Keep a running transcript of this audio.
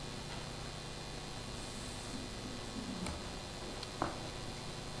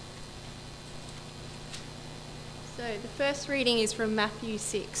So the first reading is from Matthew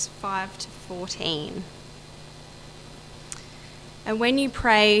 6, 5 to 14. And when you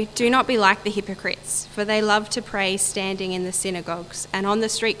pray, do not be like the hypocrites, for they love to pray standing in the synagogues and on the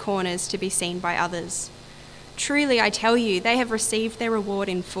street corners to be seen by others. Truly, I tell you, they have received their reward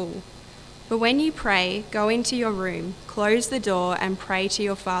in full. But when you pray, go into your room, close the door, and pray to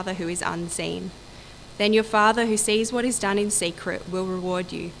your Father who is unseen. Then your Father who sees what is done in secret will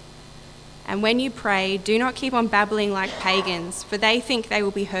reward you. And when you pray, do not keep on babbling like pagans, for they think they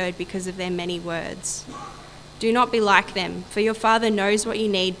will be heard because of their many words. Do not be like them, for your Father knows what you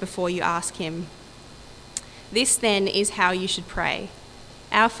need before you ask him. This then is how you should pray.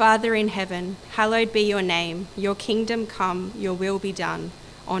 Our Father in heaven, hallowed be your name. Your kingdom come, your will be done,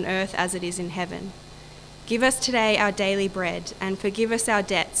 on earth as it is in heaven. Give us today our daily bread, and forgive us our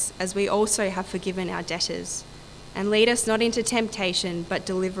debts, as we also have forgiven our debtors. And lead us not into temptation, but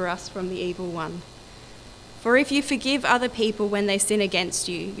deliver us from the evil one. For if you forgive other people when they sin against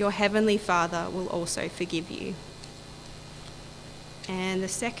you, your heavenly Father will also forgive you. And the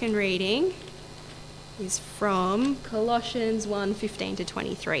second reading is from Colossians 1, 15 to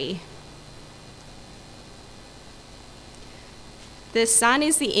 23. The Son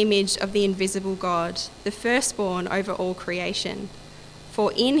is the image of the invisible God, the firstborn over all creation.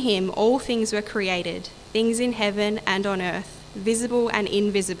 For in him all things were created, things in heaven and on earth, visible and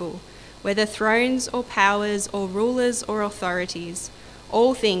invisible, whether thrones or powers or rulers or authorities,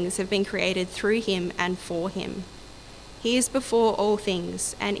 all things have been created through him and for him. He is before all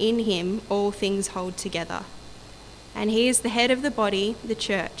things, and in him all things hold together. And he is the head of the body, the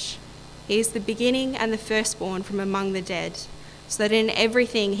church. He is the beginning and the firstborn from among the dead, so that in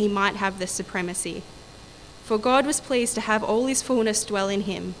everything he might have the supremacy. For God was pleased to have all his fullness dwell in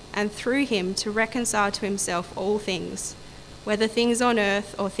him, and through him to reconcile to himself all things, whether things on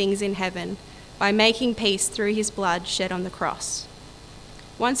earth or things in heaven, by making peace through his blood shed on the cross.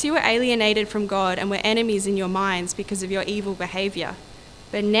 Once you were alienated from God and were enemies in your minds because of your evil behaviour,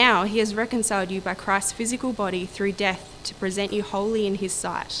 but now he has reconciled you by Christ's physical body through death to present you holy in his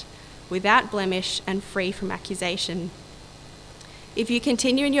sight, without blemish and free from accusation. If you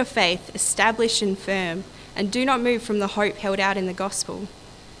continue in your faith, established and firm, and do not move from the hope held out in the gospel.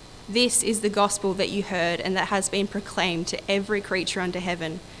 This is the gospel that you heard and that has been proclaimed to every creature under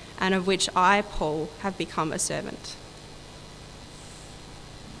heaven, and of which I, Paul, have become a servant.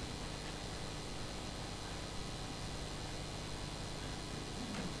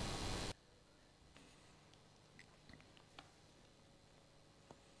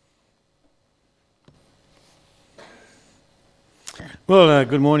 Well,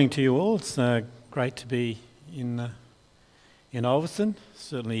 good morning to you all. It's great to be in Ulverstone.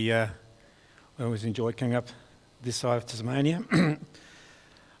 Certainly, I always enjoy coming up this side of Tasmania.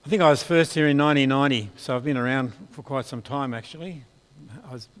 I think I was first here in 1990, so I've been around for quite some time actually.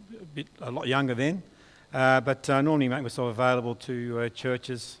 I was a lot younger then, but I normally make myself available to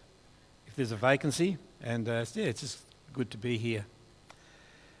churches if there's a vacancy, and it's just good to be here.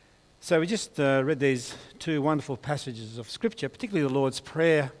 So we just read these two wonderful passages of Scripture, particularly the Lord's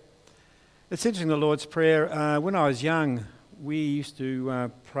Prayer. It's interesting, the Lord's Prayer. When I was young, we used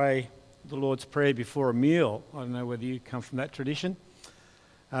to pray the Lord's Prayer before a meal. I don't know whether you come from that tradition,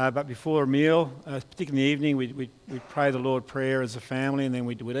 but before a meal, particularly in the evening, we'd pray the Lord's Prayer as a family, and then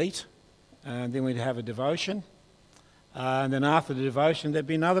we'd eat, and then we'd have a devotion. And then after the devotion, there'd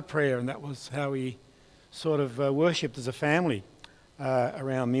be another prayer, and that was how we sort of worshipped as a family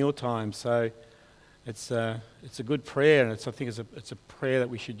around mealtime. So it's a good prayer, and I think it's a prayer that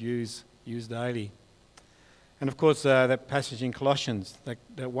we should use daily. And of course, that passage in Colossians,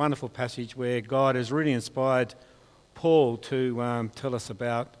 that wonderful passage where God has really inspired Paul to tell us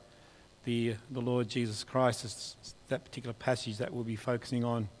about the Lord Jesus Christ. It's that particular passage that we'll be focusing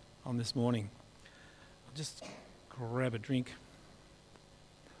on this morning. I'll just grab a drink.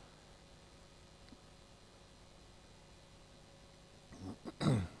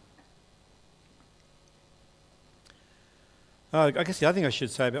 I guess the other thing I should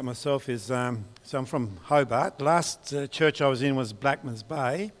say about myself is, so I'm from Hobart. The last church I was in was Blackmans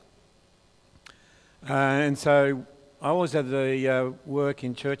Bay. And so I always had the work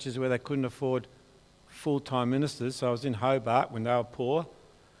in churches where they couldn't afford full-time ministers. So I was in Hobart when they were poor.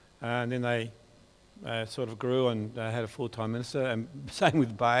 And then they sort of grew and had a full-time minister. And same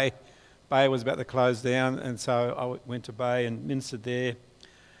with Bay. Bay was about to close down, and so I went to Bay and ministered there.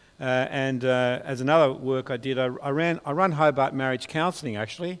 And as another work I did, I run Hobart Marriage Counselling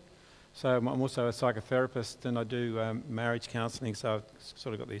actually. So I'm also a psychotherapist, and I do marriage counselling. So I've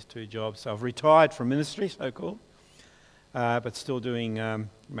sort of got these two jobs. So I've retired from ministry, so cool, but still doing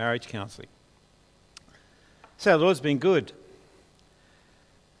marriage counselling. So the Lord's been good.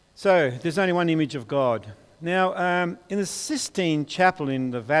 So there's only one image of God. Now, in the Sistine Chapel in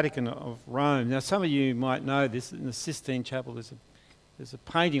the Vatican of Rome, now some of you might know this, in the Sistine Chapel there's a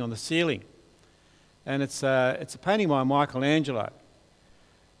painting on the ceiling, and it's a painting by Michelangelo.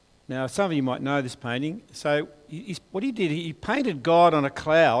 Now, some of you might know this painting. So what he did, he painted God on a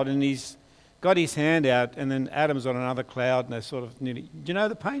cloud, and he's got his hand out, and then Adam's on another cloud, and they're sort of nearly... Do you know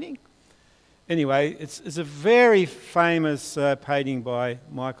the painting? Anyway, it's a very famous painting by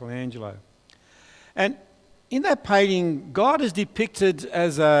Michelangelo. And in that painting, God is depicted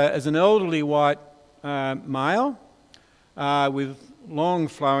as an elderly white male with long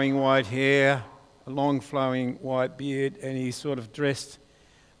flowing white hair, a long flowing white beard, and he's sort of dressed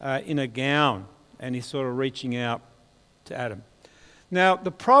in a gown, and he's sort of reaching out to Adam. Now,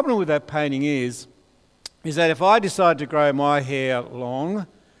 the problem with that painting is that if I decide to grow my hair long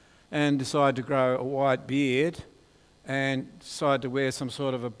and decide to grow a white beard and decide to wear some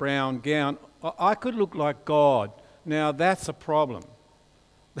sort of a brown gown, I could look like God. Now, that's a problem.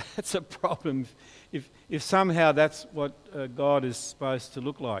 That's a problem if somehow that's what God is supposed to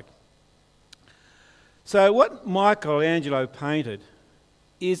look like. So what Michelangelo painted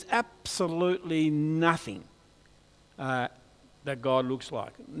is absolutely nothing that God looks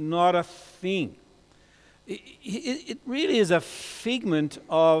like. Not a thing. It really is a figment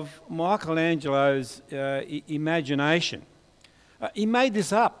of Michelangelo's imagination. He made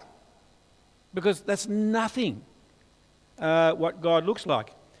this up because that's nothing what God looks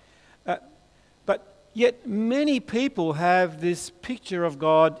like. But yet many people have this picture of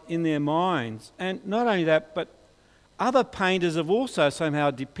God in their minds. And not only that, but other painters have also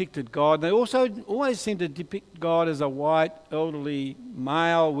somehow depicted God. They also always seem to depict God as a white, elderly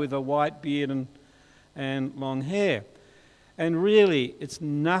male with a white beard and long hair. And really, it's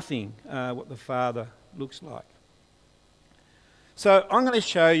nothing what the Father looks like. So I'm going to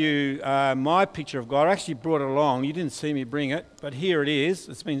show you my picture of God. I actually brought it along. You didn't see me bring it, but here it is.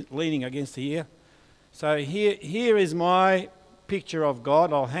 It's been leaning against here. So here is my picture of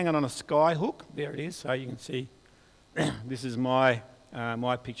God. I'll hang it on a sky hook. There it is, so you can see. This is my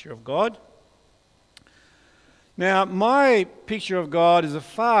picture of God. Now, my picture of God is a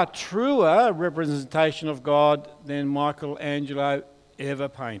far truer representation of God than Michelangelo ever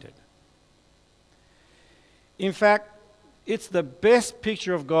painted. In fact, it's the best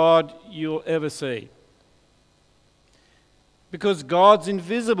picture of God you'll ever see. Because God's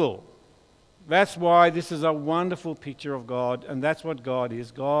invisible. That's why this is a wonderful picture of God, and that's what God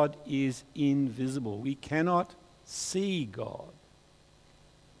is. God is invisible. We cannot see God.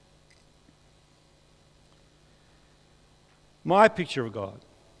 My picture of God,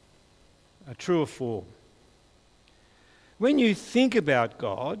 a truer form. When you think about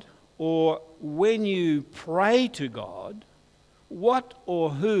God, or when you pray to God, what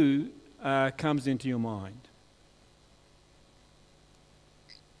or who comes into your mind?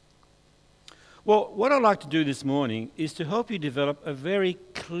 Well, what I'd like to do this morning is to help you develop a very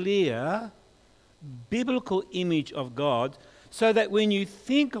clear biblical image of God, so that when you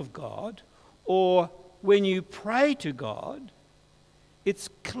think of God or when you pray to God, it's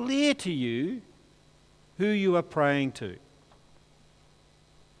clear to you who you are praying to.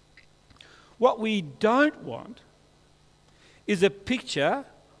 What we don't want is a picture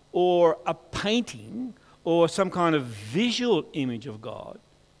or a painting or some kind of visual image of God.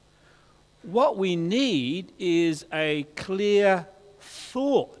 What we need is a clear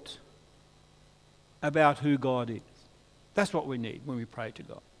thought about who God is. That's what we need when we pray to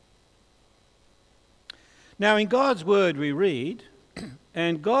God. Now, in God's Word we read,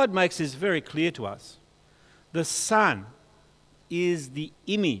 and God makes this very clear to us, the Son is the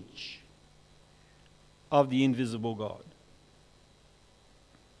image of the invisible God.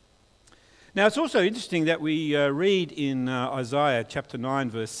 Now, it's also interesting that we read in Isaiah chapter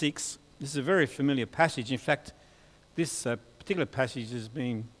 9, verse 6. This is a very familiar passage. In fact, this particular passage has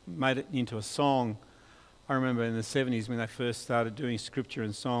been made into a song. I remember in the 70s when they first started doing scripture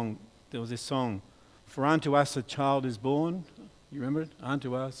and song, there was this song, "For unto us a child is born." You remember it?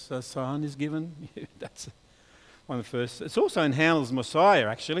 "Unto us a son is given." That's one of the first. It's also in Handel's Messiah,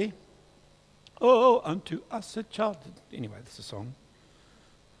 actually. "Oh, unto us a child." Anyway, that's a song.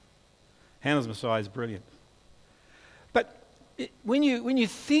 Handel's Messiah is brilliant. But when you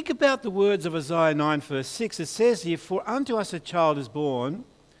think about the words of Isaiah 9, verse 6, it says here, "For unto us a child is born,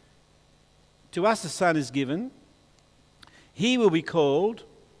 to us a son is given. He will be called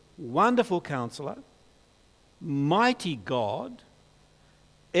Wonderful Counselor, Mighty God,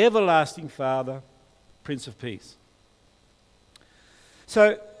 Everlasting Father, Prince of Peace."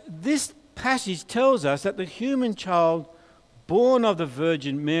 So this passage tells us that the human child born of the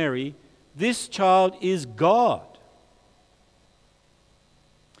Virgin Mary, this child is God.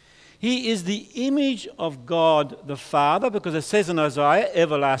 He is the image of God the Father, because it says in Isaiah,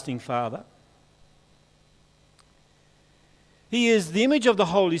 everlasting Father. He is the image of the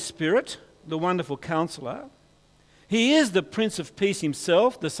Holy Spirit, the wonderful Counselor. He is the Prince of Peace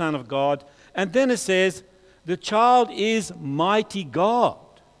himself, the Son of God. And then it says, the child is mighty God.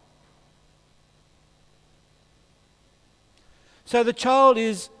 So the child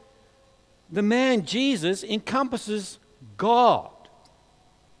is, the man Jesus encompasses God.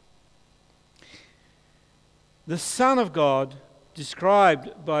 The Son of God,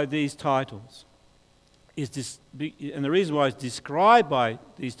 described by these titles, and the reason why it's described by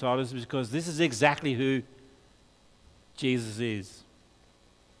these titles is because this is exactly who Jesus is.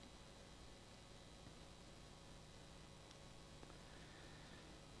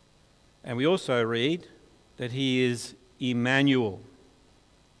 And we also read that he is Emmanuel.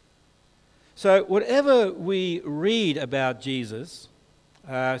 So whatever we read about Jesus,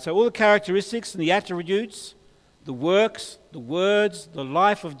 so all the characteristics and the attributes, the works, the words, the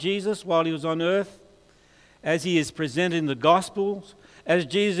life of Jesus while he was on earth, as he is presented in the Gospels, as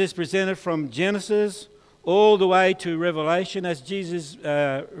Jesus is presented from Genesis all the way to Revelation, as Jesus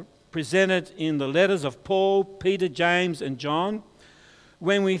presented in the letters of Paul, Peter, James, and John.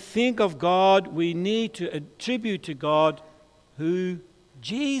 When we think of God, we need to attribute to God who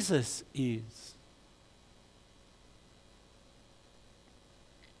Jesus is.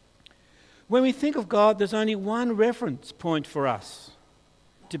 When we think of God, there's only one reference point for us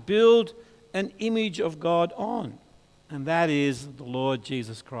to build an image of God on, and that is the Lord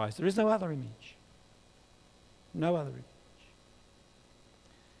Jesus Christ. There is no other image. No other image.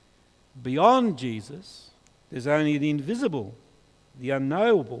 Beyond Jesus, there's only the invisible, the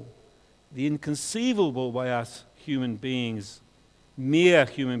unknowable, the inconceivable by us human beings, mere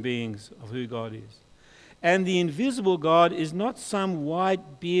human beings of who God is. And the invisible God is not some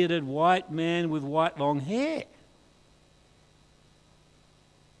white-bearded white man with white long hair.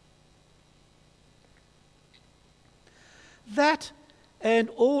 That and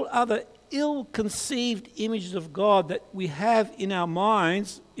all other ill-conceived images of God that we have in our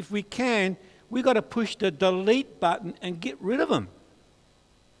minds, if we can, we've got to push the delete button and get rid of them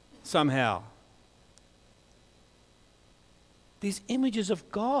somehow. These images of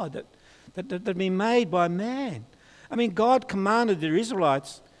God that have been made by man. I mean, God commanded the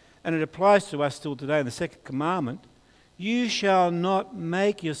Israelites, and it applies to us still today in the second commandment, you shall not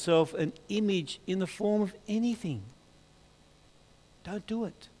make yourself an image in the form of anything. Don't do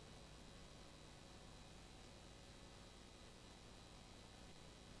it.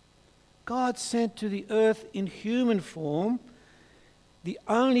 God sent to the earth in human form the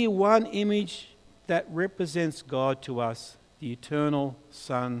only one image that represents God to us, the eternal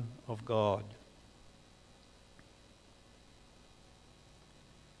Son of God.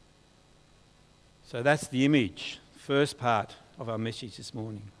 So that's the image, first part of our message this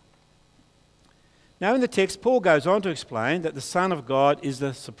morning. Now in the text, Paul goes on to explain that the Son of God is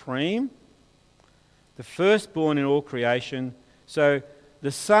the supreme, the firstborn in all creation. So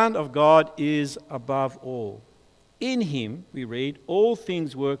the Son of God is above all. In him, we read, all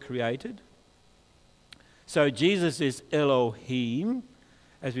things were created. So Jesus is Elohim,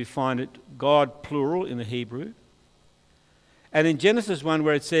 as we find it, God plural in the Hebrew. And in Genesis 1,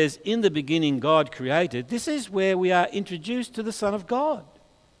 where it says, in the beginning God created, this is where we are introduced to the Son of God.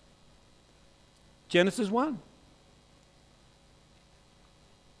 Genesis 1.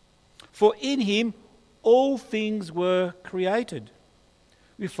 For in him all things were created.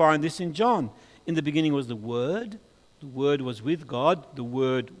 We find this in John. In the beginning was the Word was with God, the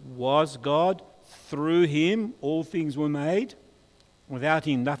Word was God. Through him all things were made. Without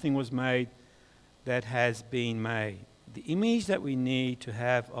him nothing was made that has been made. The image that we need to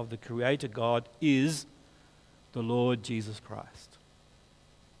have of the Creator God is the Lord Jesus Christ.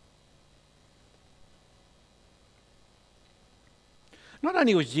 Not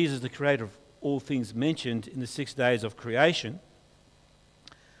only was Jesus the creator of all things mentioned in the 6 days of creation,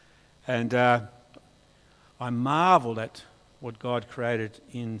 and I marveled at what God created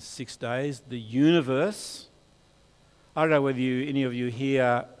in 6 days, the universe. I don't know whether any of you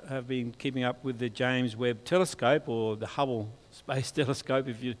here have been keeping up with the James Webb Telescope or the Hubble Space Telescope,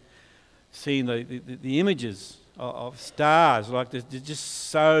 if you've seen the images of stars, like there's just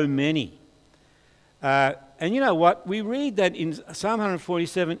so many. And you know what? We read that in Psalm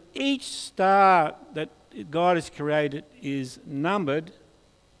 147, each star that God has created is numbered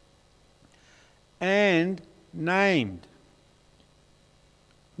and named.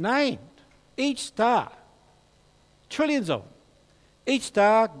 Named. Each star. Trillions of them. Each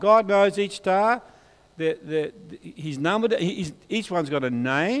star, God knows each star. He's numbered. Each one's got a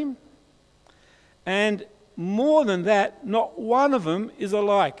name. And more than that, not one of them is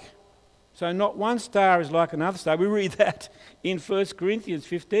alike. So not one star is like another star. We read that in 1 Corinthians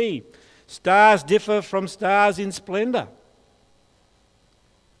 15. Stars differ from stars in splendour.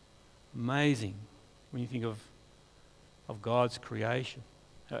 Amazing when you think of God's creation,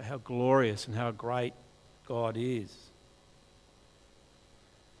 how glorious and how great God is.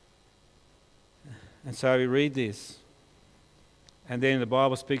 And so we read this. And then the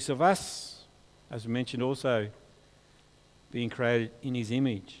Bible speaks of us, as we mentioned also, being created in his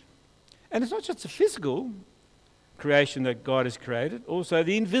image. And it's not just the physical creation that God has created, also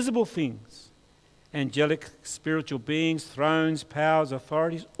the invisible things. Angelic, spiritual beings, thrones, powers,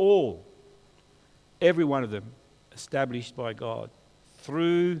 authorities, all. Every one of them established by God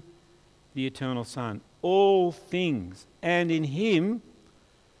through the eternal Son. All things. And in him,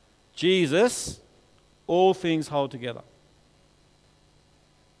 Jesus, all things hold together.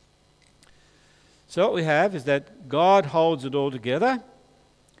 So what we have is that God holds it all together.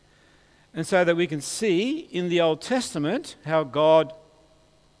 And so that we can see in the Old Testament how God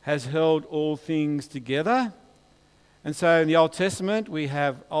has held all things together. And so in the Old Testament, we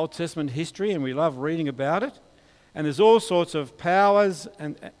have Old Testament history, and we love reading about it. And there's all sorts of powers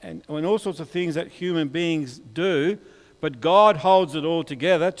and all sorts of things that human beings do, but God holds it all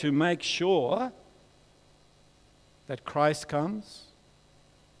together to make sure that Christ comes,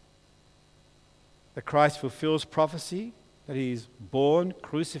 that Christ fulfills prophecy, that he is born,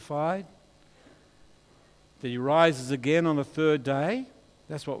 crucified, that he rises again on the third day.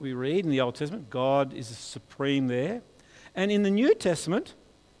 That's what we read in the Old Testament. God is supreme there. And in the New Testament,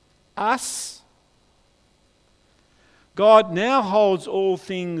 us, God now holds all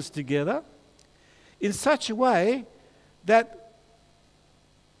things together in such a way that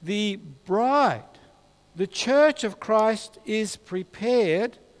the bride, the church of Christ, is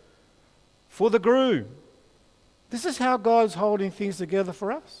prepared for the groom. This is how God's holding things together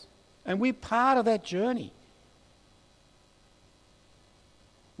for us. And we're part of that journey.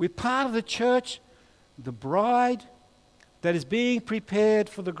 We're part of the church, the bride that is being prepared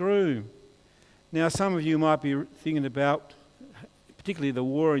for the groom. Now, some of you might be thinking about, particularly the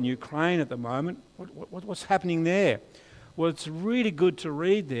war in Ukraine at the moment. What's happening there? Well, it's really good to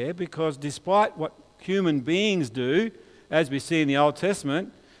read there, because despite what human beings do, as we see in the Old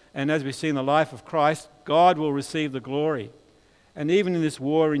Testament and as we see in the life of Christ, God will receive the glory. And even in this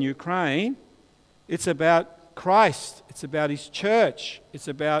war in Ukraine, it's about Christ, it's about his church, it's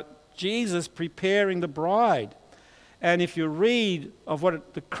about Jesus preparing the bride. And if you read of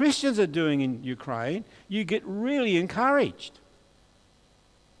what the Christians are doing in Ukraine, you get really encouraged.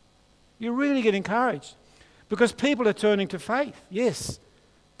 You really get encouraged. Because people are turning to faith. Yes,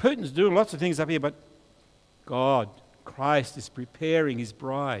 Putin's doing lots of things up here, but God, Christ, is preparing his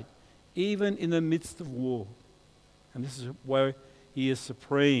bride, even in the midst of war. And this is where he is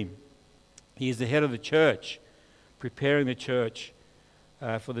supreme. He is the head of the church, preparing the church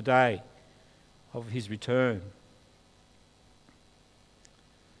for the day of his return.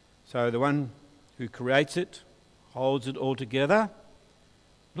 So the one who creates it, holds it all together.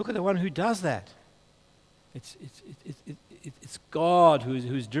 Look at the one who does that. It's God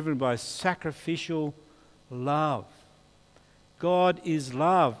who's driven by sacrificial love. God is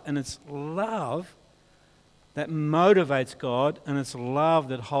love, and it's love that motivates God, and it's love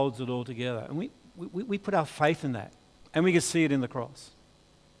that holds it all together. And we put our faith in that, and we can see it in the cross.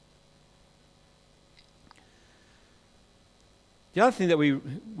 The other thing that we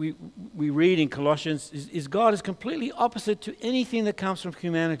read in Colossians is God is completely opposite to anything that comes from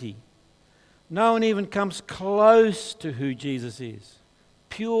humanity. No one even comes close to who Jesus is.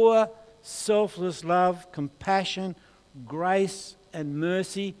 Pure, selfless love, compassion, grace, and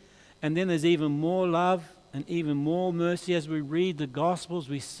mercy. And then there's even more love and even more mercy. As we read the Gospels,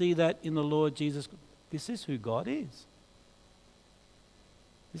 we see that in the Lord Jesus. This is who God is.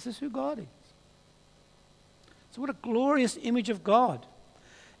 This is who God is. So what a glorious image of God.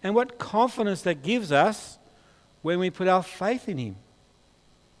 And what confidence that gives us when we put our faith in him.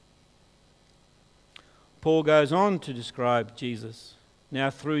 Paul goes on to describe Jesus. Now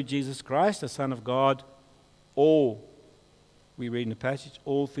through Jesus Christ, the Son of God, all, we read in the passage,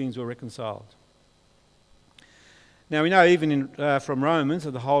 all things were reconciled. Now we know even from Romans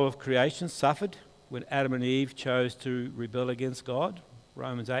that the whole of creation suffered when Adam and Eve chose to rebel against God.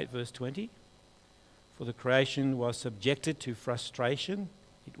 Romans 8 verse 20. For the creation was subjected to frustration.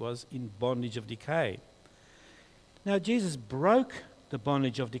 It was in bondage of decay. Now Jesus broke the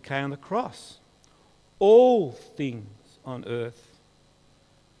bondage of decay on the cross. All things on earth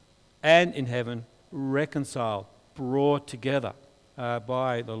and in heaven reconciled, brought together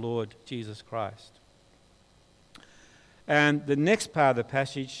by the Lord Jesus Christ. And the next part of the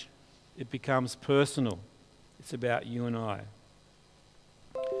passage, it becomes personal. It's about you and I.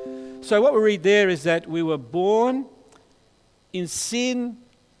 So what we read there is that we were born in sin,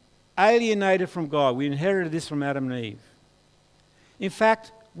 alienated from God. We inherited this from Adam and Eve. In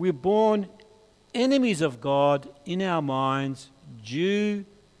fact, we're born enemies of God in our minds due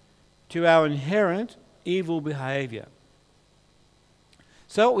to our inherent evil behaviour.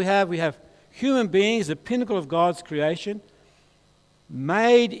 So what we have human beings, the pinnacle of God's creation,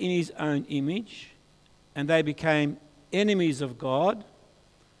 made in his own image, and they became enemies of God,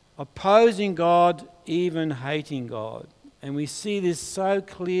 opposing God, even hating God. And we see this so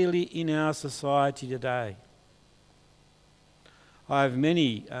clearly in our society today. I have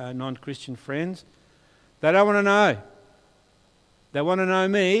many non-Christian friends. They don't want to know. They want to know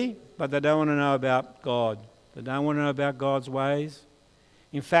me, but they don't want to know about God. They don't want to know about God's ways.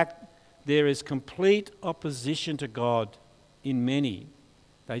 In fact, there is complete opposition to God in many.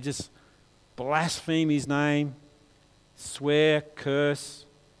 They just blaspheme his name, swear, curse.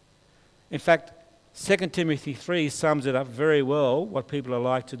 In fact, 2 Timothy 3 sums it up very well, what people are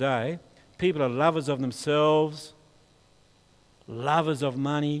like today. People are lovers of themselves, lovers of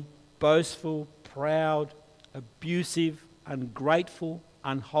money, boastful, proud, abusive, ungrateful,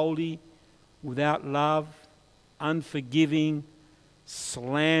 unholy, without love, unforgiving,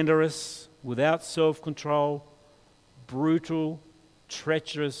 slanderous, without self-control, brutal,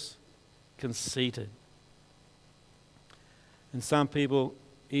 treacherous, conceited. And some people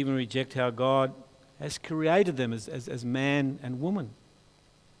even reject how God has created them as man and woman.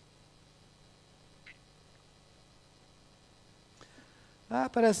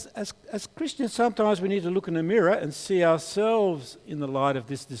 But as Christians, sometimes we need to look in the mirror and see ourselves in the light of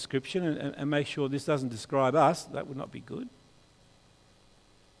this description and make sure this doesn't describe us. That would not be good.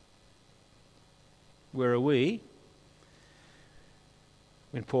 Where are we?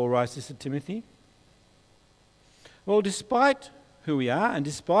 When Paul writes this to Timothy. Well, despite who we are and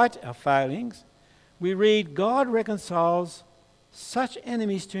despite our failings, we read God reconciles such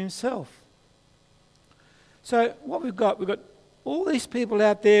enemies to himself. So what we've got all these people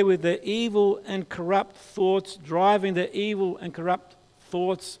out there with their evil and corrupt thoughts, driving their evil and corrupt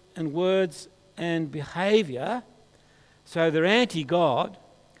thoughts and words and behaviour. So they're anti-God.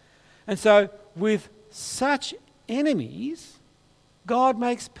 And so with such enemies, God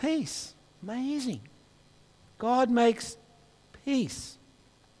makes peace. Amazing. God makes peace.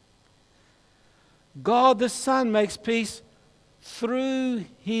 God the Son makes peace through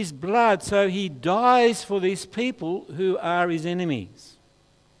his blood. So he dies for these people who are his enemies.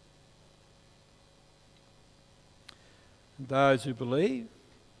 Those who believe,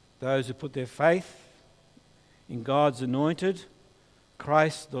 those who put their faith in God's anointed,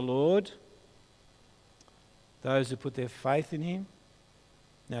 Christ the Lord, those who put their faith in him.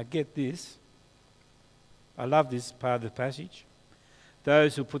 Now get this. I love this part of the passage.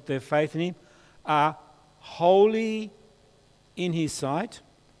 Those who put their faith in him are holy in his sight,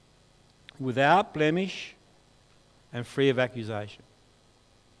 without blemish and free of accusation.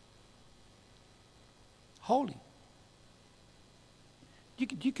 Holy. Do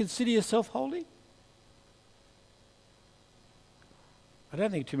you consider yourself holy? I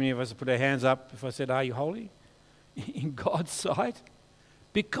don't think too many of us would put our hands up if I said, are you holy? In God's sight.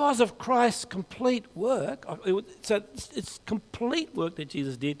 Because of Christ's complete work, so it's complete work that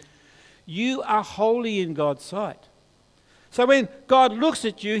Jesus did, you are holy in God's sight. So when God looks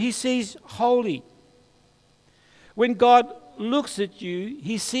at you, he sees holy. When God looks at you,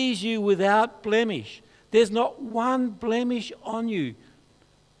 he sees you without blemish. There's not one blemish on you.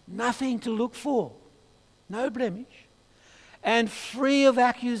 Nothing to look for. No blemish. And free of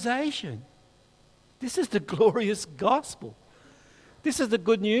accusation. This is the glorious gospel. This is the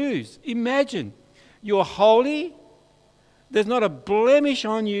good news. Imagine, you're holy, there's not a blemish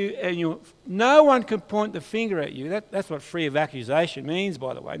on you, and no one can point the finger at you. That's what free of accusation means,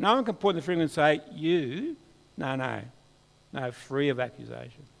 by the way. No one can point the finger and say, you. No, free of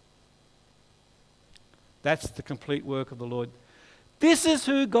accusation. That's the complete work of the Lord. This is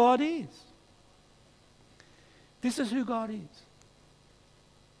who God is. This is who God is.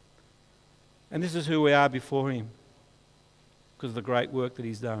 And this is who we are before him, because of the great work that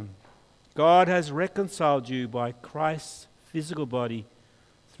he's done. God has reconciled you by Christ's physical body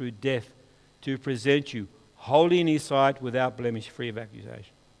through death to present you holy in his sight, without blemish, free of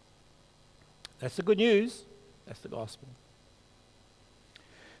accusation. That's the good news. That's the gospel.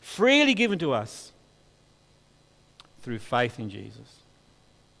 freely given to us through faith in Jesus.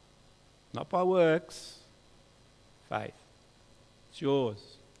 Not by works, faith. It's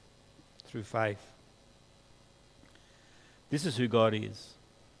yours through faith. This is who God is.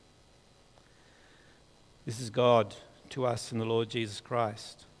 This is God to us in the Lord Jesus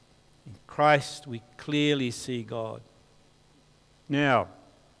Christ. In Christ we clearly see God. Now,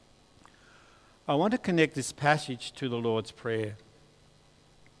 I want to connect this passage to the Lord's Prayer.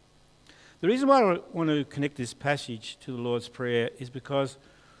 The reason why I want to connect this passage to the Lord's Prayer is because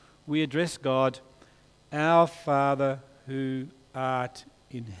we address God, our Father who art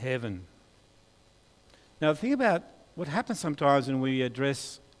in heaven. Now think about what happens sometimes when we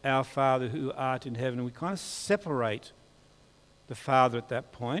address our Father who art in heaven. We kind of separate the Father at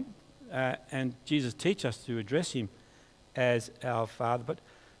that point, and Jesus teaches us to address him as our Father. But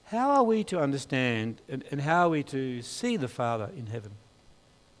how are we to understand and how are we to see the Father in heaven?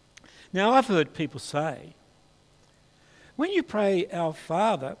 Now, I've heard people say, when you pray our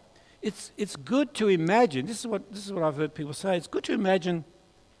Father, it's good to imagine, this is what I've heard people say, it's good to imagine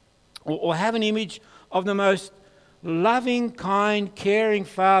or have an image of the most loving, kind, caring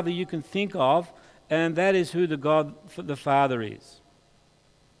Father you can think of, and that is who the Father is.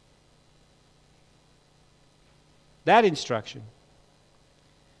 That instruction,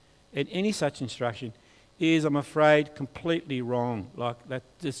 and any such instruction, is, I'm afraid, completely wrong. Like,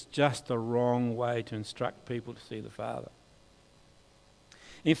 that's just the wrong way to instruct people to see the Father.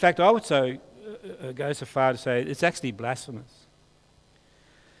 In fact, I would go so far to say it's actually blasphemous.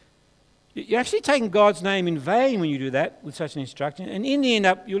 You're actually taking God's name in vain when you do that with such an instruction, and in the end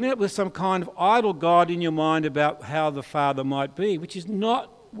you'll end up with some kind of idol God in your mind about how the Father might be, which is not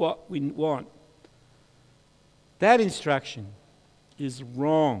what we want. That instruction is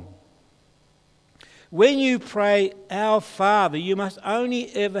wrong. When you pray, our Father, you must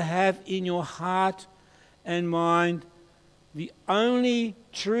only ever have in your heart and mind the only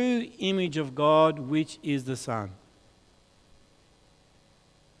true image of God, which is the Son.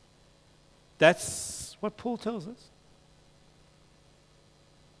 That's what Paul tells us.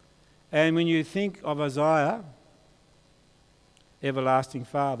 And when you think of Isaiah, everlasting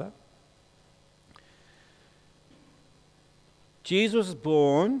Father, Jesus was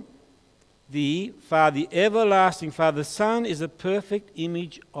born the Father, the everlasting Father. The Son is a perfect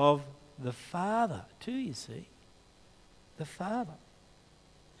image of the Father too, you see. The Father.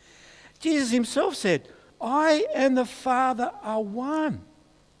 Jesus himself said, I and the Father are one.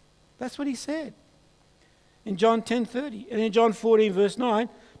 That's what he said. In John 10:30. And in John 14 verse 9,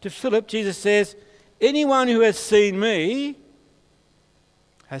 to Philip, Jesus says, anyone who has seen me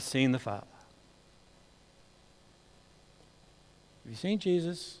has seen the Father. If you've seen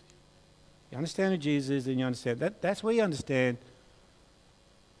Jesus, you understand who Jesus is, then you understand that. That's where you understand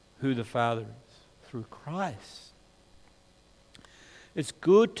who the Father is, through Christ. It's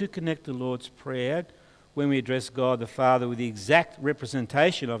good to connect the Lord's Prayer when we address God the Father with the exact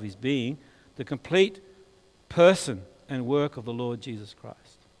representation of his being, the complete person and work of the Lord Jesus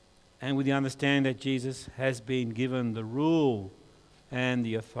Christ, and with the understanding that Jesus has been given the rule and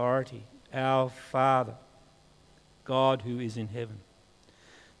the authority, our Father, God who is in heaven.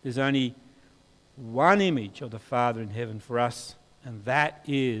 There's only one image of the Father in heaven for us, and that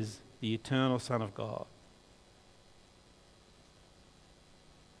is the eternal Son of God.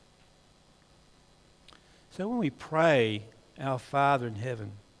 So when we pray, our Father in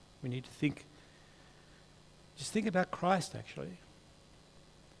heaven, we need to just think about Christ actually.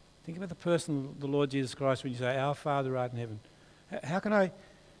 Think about the person of the Lord Jesus Christ when you say, our Father art in heaven. How can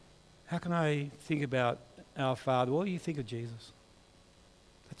I think about our Father? Well, you think of Jesus.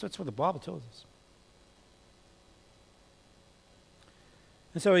 That's what the Bible tells us.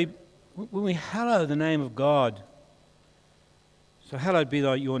 And so when we hallow the name of God, so hallowed be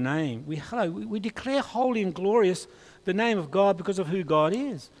your name, we declare holy and glorious the name of God because of who God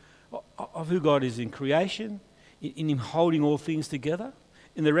is, of who God is in creation, in him holding all things together,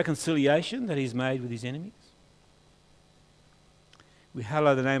 in the reconciliation that he's made with his enemies. We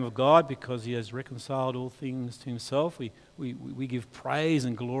hallow the name of God because he has reconciled all things to himself. We give praise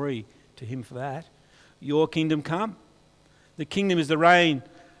and glory to him for that. Your kingdom come. The kingdom is the reign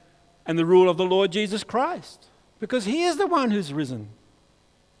and the rule of the Lord Jesus Christ, because he is the one who's risen.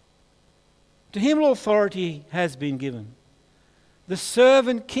 To him all authority has been given. The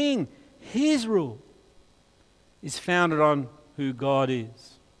servant king, his rule is founded on who God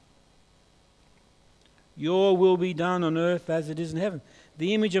is. Your will be done on earth as it is in heaven.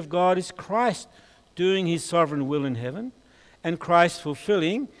 The image of God is Christ doing his sovereign will in heaven, and Christ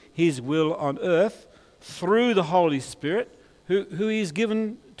fulfilling his will on earth through the Holy Spirit, who he is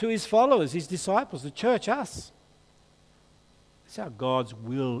given to his followers, his disciples, the church, us. That's how God's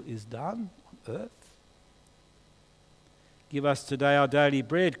will is done on earth. Give us today our daily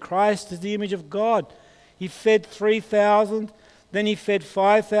bread. Christ is the image of God. He fed 3,000, then he fed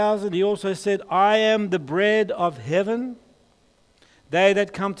 5,000. He also said, I am the bread of heaven. They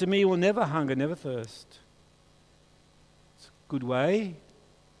that come to me will never hunger, never thirst. It's a good way.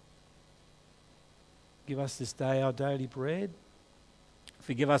 Give us this day our daily bread.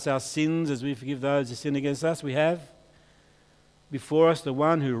 Forgive us our sins as we forgive those who sin against us. We have before us the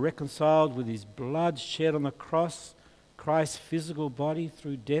one who reconciled with his blood shed on the cross Christ's physical body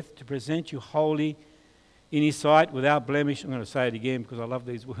through death to present you holy in his sight without blemish. I'm going to say it again because I love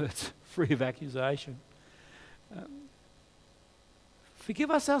these words, free of accusation. Forgive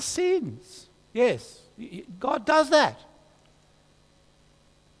us our sins. Yes, God does that.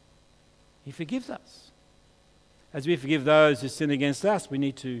 He forgives us. As we forgive those who sin against us, we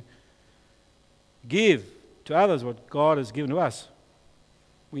need to give to others what God has given to us.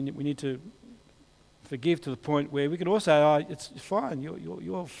 We need to forgive to the point where we can also say, it's fine,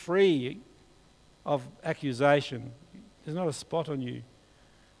 you're free of accusation. There's not a spot on you.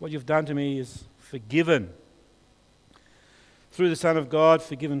 What you've done to me is forgiven. Through the Son of God,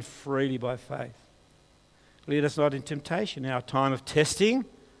 forgiven freely by faith. Lead us not in temptation. In our time of testing,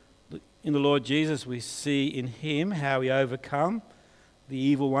 in the Lord Jesus, we see in him how he overcome the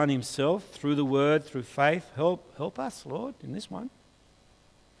evil one himself through the word, through faith. Help us, Lord, in this one.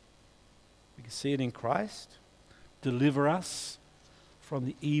 We can see it in Christ. Deliver us from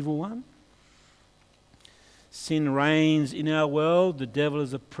the evil one. Sin reigns in our world. The devil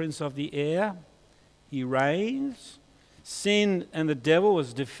is the prince of the air. He reigns. Sin and the devil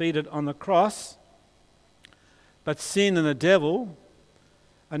was defeated on the cross. But sin and the devil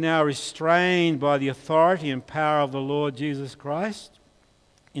are now restrained by the authority and power of the Lord Jesus Christ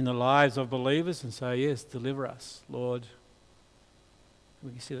in the lives of believers, and say, yes, deliver us, Lord.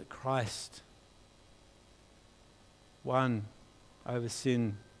 We can see that Christ won over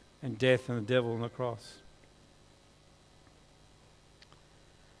sin and death and the devil on the cross.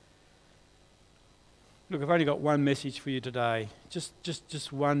 Look, I've only got one message for you today.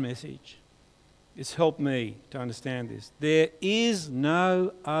 Just one message. It's helped me to understand this. There is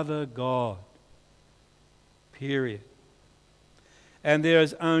no other God. Period. And there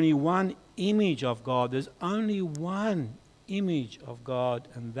is only one image of God. There's only one image of God,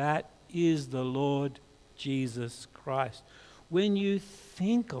 and that is the Lord Jesus Christ. When you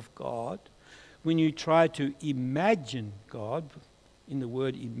think of God, when you try to imagine God, in the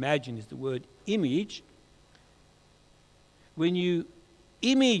word imagine is the word image, when you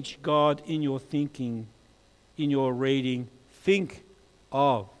image God in your thinking, in your reading, think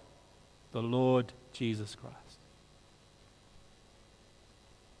of the Lord Jesus Christ.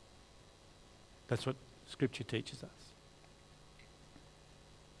 That's what Scripture teaches us.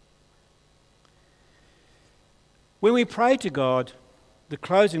 When we pray to God, the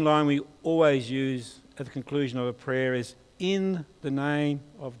closing line we always use at the conclusion of a prayer is, in the name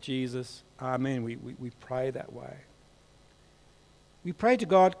of Jesus, Amen. We pray that way. We pray to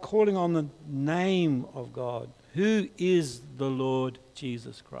God calling on the name of God, who is the Lord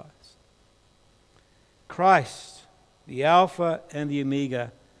Jesus Christ. Christ, the Alpha and the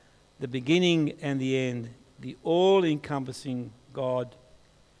Omega, the beginning and the end, the all-encompassing God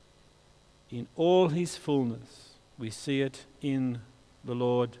in all his fullness. We see it in the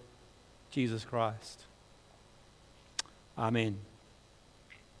Lord Jesus Christ. Amen.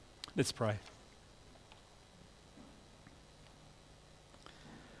 Let's pray.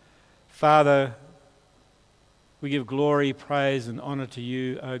 Father, we give glory, praise and honour to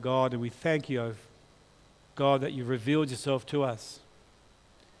you, O God, and we thank you, O God, that you've revealed yourself to us.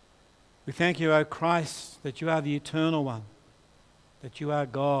 We thank you, O Christ, that you are the eternal one, that you are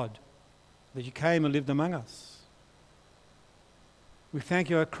God, that you came and lived among us. We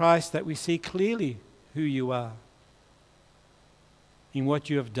thank you, O Christ, that we see clearly who you are in what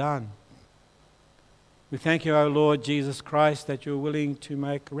you have done. We thank you, O Lord Jesus Christ, that you're willing to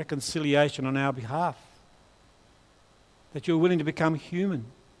make reconciliation on our behalf, that you're willing to become human,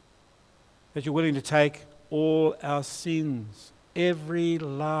 that you're willing to take all our sins, every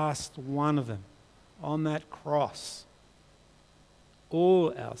last one of them, on that cross.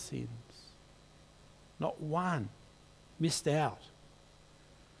 All our sins. Not one missed out.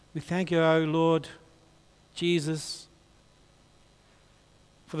 We thank you, O Lord Jesus,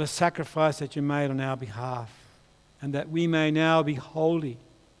 for the sacrifice that you made on our behalf, and that we may now be holy,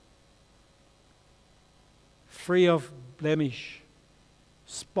 free of blemish,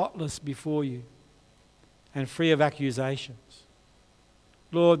 spotless before you, and free of accusations.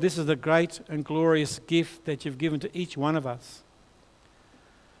 Lord, this is the great and glorious gift that you've given to each one of us.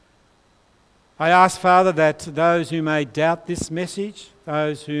 I ask, Father, that those who may doubt this message,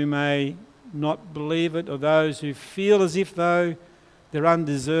 those who may not believe it, or those who feel as if though they're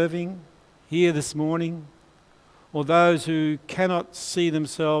undeserving here this morning, or those who cannot see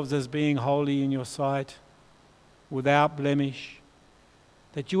themselves as being holy in your sight, without blemish,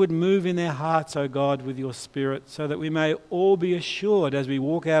 that you would move in their hearts, O God, with your Spirit, so that we may all be assured as we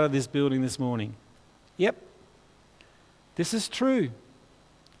walk out of this building this morning. Yep, this is true.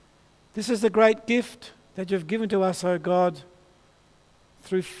 This is the great gift that you've given to us, O God,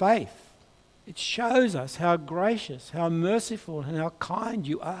 through faith. It shows us how gracious, how merciful, and how kind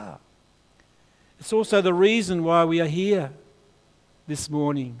you are. It's also the reason why we are here this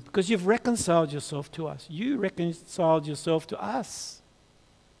morning, because you've reconciled yourself to us. You reconciled yourself to us.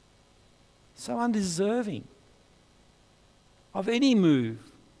 So undeserving of any move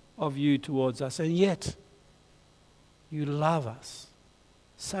of you towards us, and yet you love us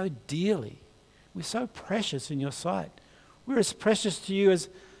so dearly. We're so precious in your sight. We're as precious to you as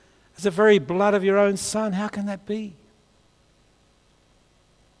the very blood of your own Son. How can that be?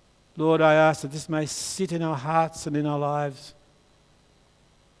 Lord, I ask that this may sit in our hearts and in our lives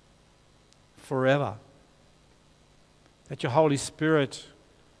forever. That your Holy Spirit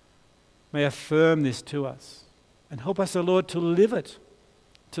may affirm this to us and help us, O Lord, to live it,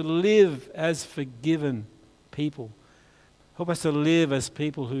 to live as forgiven people. Help us to live as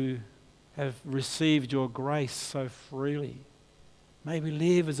people who have received your grace so freely. May we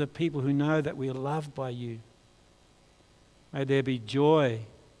live as a people who know that we are loved by you. May there be joy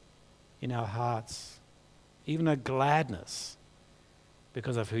in our hearts, even a gladness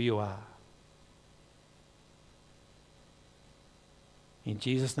because of who you are. In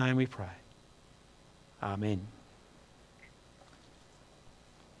Jesus' name we pray. Amen.